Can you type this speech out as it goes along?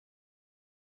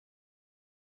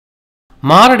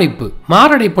மாரடைப்பு.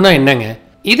 மாரடைப்புனா என்னங்க?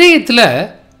 இதயத்தில்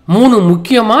 3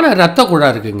 முக்கியமான இரத்த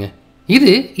குழாய் இருக்குங்க.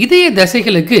 இது இதய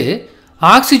தசைகளுக்கு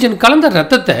ஆக்சிஜன் கலந்த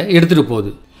ரத்தத்தை எடுத்துகிட்டு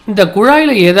போகுது. இந்த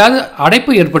குழாயில் ஏதாவது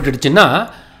அடைப்பு ஏற்பட்டுடுச்சுன்னா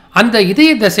அந்த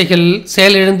இதய தசைகள்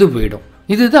செயலிழந்து போயிடும்.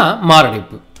 இதுதான்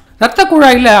மாரடைப்பு. இரத்த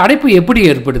குழாயில் அடைப்பு எப்படி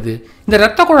ஏற்படுது? இந்த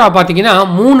இரத்த குழாய் பார்த்தீங்கன்னா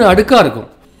 3 அடுக்காக இருக்கும்.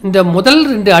 இந்த முதல்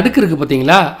 2 அடுக்கு இருக்குது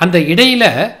பார்த்தீங்களா, அந்த இடையில்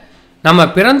நம்ம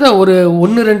பிறந்த ஒரு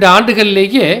 1-2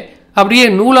 ஆண்டுகள்லேயே அப்படியே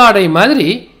நூலாடை மாதிரி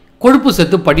கொழுப்பு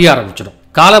சத்து படிய ஆரம்பிச்சிடும்.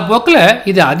 காலப்போக்கில்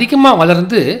இது அதிகமாக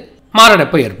வளர்ந்து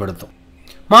மாரடைப்பை ஏற்படுத்தும்.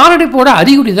 மாரடைப்போட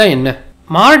அறிகுறி தான் என்ன?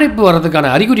 மாரடைப்பு வர்றதுக்கான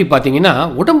அறிகுறி பார்த்தீங்கன்னா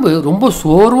உடம்பு ரொம்ப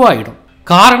சோர்வாகிடும்.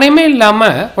 காரணமே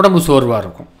இல்லாமல் உடம்பு சோர்வாக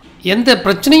இருக்கும். எந்த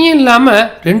பிரச்சனையும் இல்லாமல்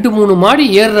 2-3 மாடி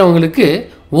ஏறுறவங்களுக்கு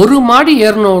 1 மாடி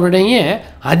ஏறின உடனே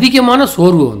அதிகமான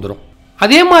சோர்வு வந்துடும்.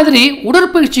 அதே மாதிரி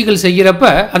உடற்பயிற்சிகள் செய்கிறப்ப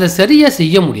அதை சரியாக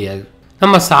செய்ய முடியாது.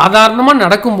 நம்ம சாதாரணமாக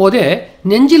நடக்கும்போதே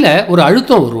நெஞ்சில் ஒரு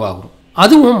அழுத்தம் உருவாகும்.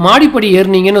 அதுவும் மாடிப்படி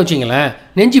ஏறினீங்கன்னு வச்சிங்களேன்,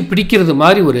 நெஞ்சு பிடிக்கிறது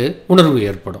மாதிரி ஒரு உணர்வு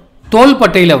ஏற்படும்.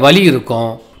 தோள்பட்டையில் வலி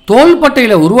இருக்கும்.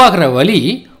 தோள்பட்டையில் உருவாகிற வலி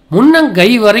முன்னங்கை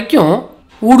வரைக்கும்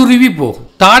ஊடுருவி போகும்.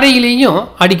 தாடையிலையும்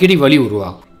அடிக்கடி வலி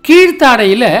உருவாகும்.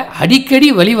 கீழ்த்தாடையில் அடிக்கடி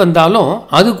வலி வந்தாலும்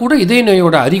அது கூட இதய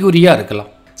நோயோட அறிகுறியாக இருக்கலாம்.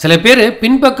 சில பேர்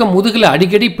பின்பக்கம் முதுகில்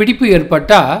அடிக்கடி பிடிப்பு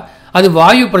ஏற்பட்டால் அது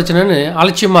வாயு பிரச்சனைன்னு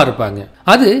அலட்சியமாக இருப்பாங்க.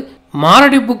 அது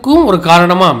மாரடைப்புக்கும் ஒரு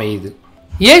காரணமாக அமையுது.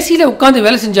 ஏசியில் உட்காந்து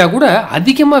வேலை செஞ்சால் கூட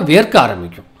அதிகமாக வேர்க்க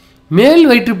ஆரம்பிக்கும். மேல்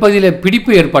வயிற்று பகுதியில்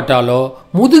பிடிப்பு ஏற்பட்டாலோ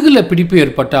முதுகில் பிடிப்பு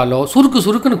ஏற்பட்டாலோ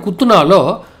சுருக்குன்னு குத்துனாலோ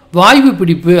வாயு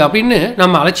பிடிப்பு அப்படின்னு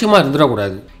நம்ம அலட்சியமாக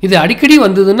இருந்துடக்கூடாது. இது அடிக்கடி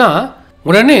வந்ததுன்னா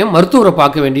உடனே மருத்துவரை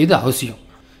பார்க்க வேண்டியது அவசியம்.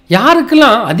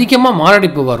 யாருக்கெல்லாம் அதிகமாக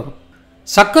மாரடைப்பு வரும்?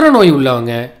 சர்க்கரை நோய்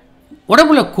உள்ளவங்க,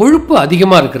 உடம்புல கொழுப்பு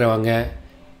அதிகமாக இருக்கிறவங்க,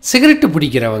 சிகரெட்டு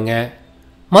பிடிக்கிறவங்க,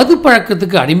 மது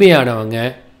பழக்கத்துக்கு அடிமையானவங்க,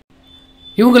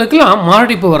 இவங்களுக்கெல்லாம்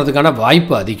மாரடைப்பு வர்றதுக்கான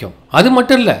வாய்ப்பு அதிகம். அது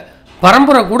மட்டும் இல்லை,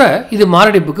 பரம்பரை கூட இது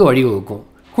மாரடைப்புக்கு வழிவகுக்கும்.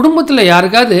 குடும்பத்தில்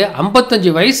யாருக்காவது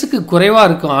 55 வயசுக்கு குறைவாக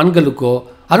இருக்கும் ஆண்களுக்கோ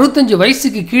 65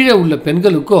 வயசுக்கு கீழே உள்ள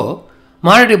பெண்களுக்கோ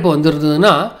மாரடைப்பு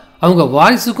வந்துருந்ததுன்னா அவங்க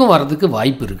வாரிசுக்கும் வர்றதுக்கு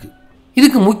வாய்ப்பு இருக்குது.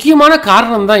 இதுக்கு முக்கியமான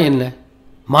காரணம் தான் என்ன?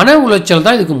 மன உளைச்சல்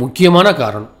தான் இதுக்கு முக்கியமான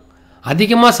காரணம்.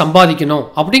 அதிகமாக சம்பாதிக்கணும்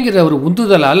அப்படிங்கிற ஒரு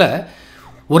உந்துதலால்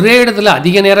ஒரே இடத்துல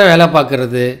அதிக நேரம் வேலை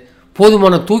பார்க்கறது,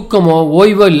 போதுமான தூக்கமோ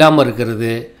ஓய்வோ இல்லாமல்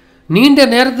இருக்கிறது, நீண்ட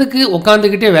நேரத்துக்கு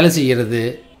உட்காந்துக்கிட்டே வேலை செய்கிறது,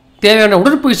 தேவையான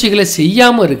உடற்பயிற்சிகளை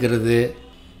செய்யாமல் இருக்கிறது,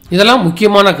 இதெல்லாம்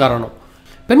முக்கியமான காரணம்.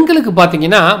 பெண்களுக்கு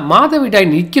பார்த்திங்கன்னா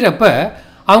மாதவிடாய் நிற்கிறப்ப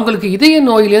அவங்களுக்கு இதய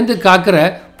நோயிலேருந்து காக்கிற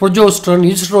ப்ரொஜெஸ்டரோன்,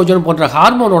 ஈஸ்ட்ரோஜன் போன்ற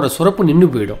ஹார்மோனோட சுரப்பு நின்று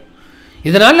போயிடும்.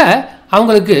 இதனால்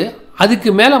அவங்களுக்கு அதுக்கு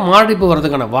மேலே மாரடைப்பு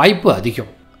வர்றதுக்கான வாய்ப்பு அதிகம்.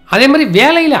 அதே மாதிரி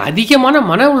வேலையில் அதிகமான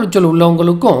மன உளைச்சல்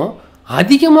உள்ளவங்களுக்கும்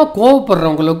அதிகமாக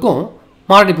கோவப்படுறவங்களுக்கும்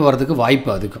மாரடைப்பு வர்றதுக்கு வாய்ப்பு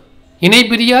அதிகம். இணை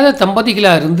பிரியாத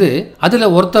தம்பதிகளாக இருந்து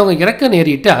அதில் ஒருத்தவங்க இறக்க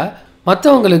நேரிட்டால்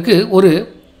மற்றவங்களுக்கு ஒரு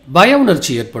பய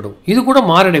உணர்ச்சி ஏற்படும். இது கூட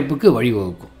மாரடைப்புக்கு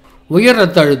வழிவகுக்கும். உயர்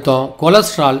ரத்த அழுத்தம்,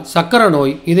 கொலஸ்ட்ரால், சர்க்கரை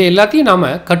நோய், இதை எல்லாத்தையும் நாம்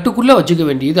கட்டுக்குள்ளே வச்சுக்க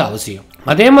வேண்டியது அவசியம்.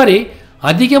 அதே மாதிரி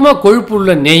அதிகமாக கொழுப்பு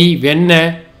உள்ள நெய்,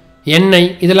 வெண்ணெய், எண்ணெய்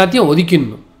இதெல்லாத்தையும்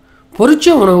ஒதுக்கிடணும். பொரிச்ச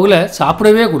உணவுகளை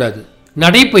சாப்பிடவே கூடாது.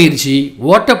 நடைப்பயிற்சி,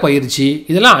 ஓட்டப்பயிற்சி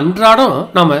இதெல்லாம் அன்றாடம்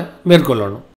நாம்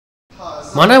மேற்கொள்ளணும்.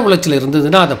 மன உளைச்சல்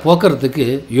இருந்ததுன்னா அதை போக்குறதுக்கு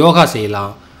யோகா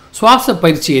செய்யலாம், சுவாச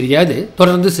பயிற்சி எதையாவது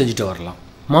தொடர்ந்து செஞ்சுட்டு வரலாம்.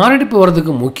 மாரடைப்பு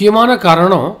வர்றதுக்கு முக்கியமான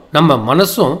காரணம் நம்ம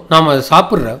மனசும் நாம்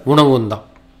சாப்பிட்ற உணவும் தான்.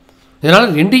 இதனால்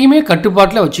ரெண்டையுமே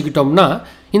கட்டுப்பாட்டில் வச்சுக்கிட்டோம்னா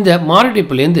இந்த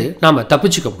மாரடைப்புலேருந்து நாம்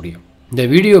தப்பிச்சுக்க முடியும். இந்த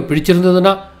வீடியோ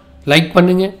பிடிச்சிருந்ததுன்னா லைக்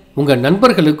பண்ணுங்கள், உங்கள்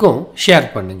நண்பர்களுக்கும் ஷேர்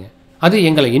பண்ணுங்கள். அது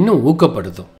எங்களை இன்னும்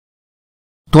ஊக்கப்படுத்தும்.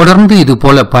 தொடர்ந்து இது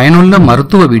போல பயனுள்ள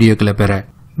மருத்துவ வீடியோக்களை பெற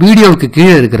வீடியோவுக்கு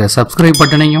கீழே இருக்கிற சப்ஸ்கிரைப்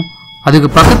பட்டனையும் அதுக்கு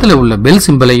பக்கத்தில் உள்ள பெல்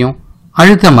சிம்பலையும்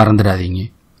அழுத்த மறந்துடாதீங்க.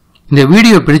 இந்த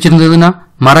வீடியோ பிடிச்சிருந்ததுன்னா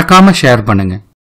மறக்காம ஷேர் பண்ணுங்க.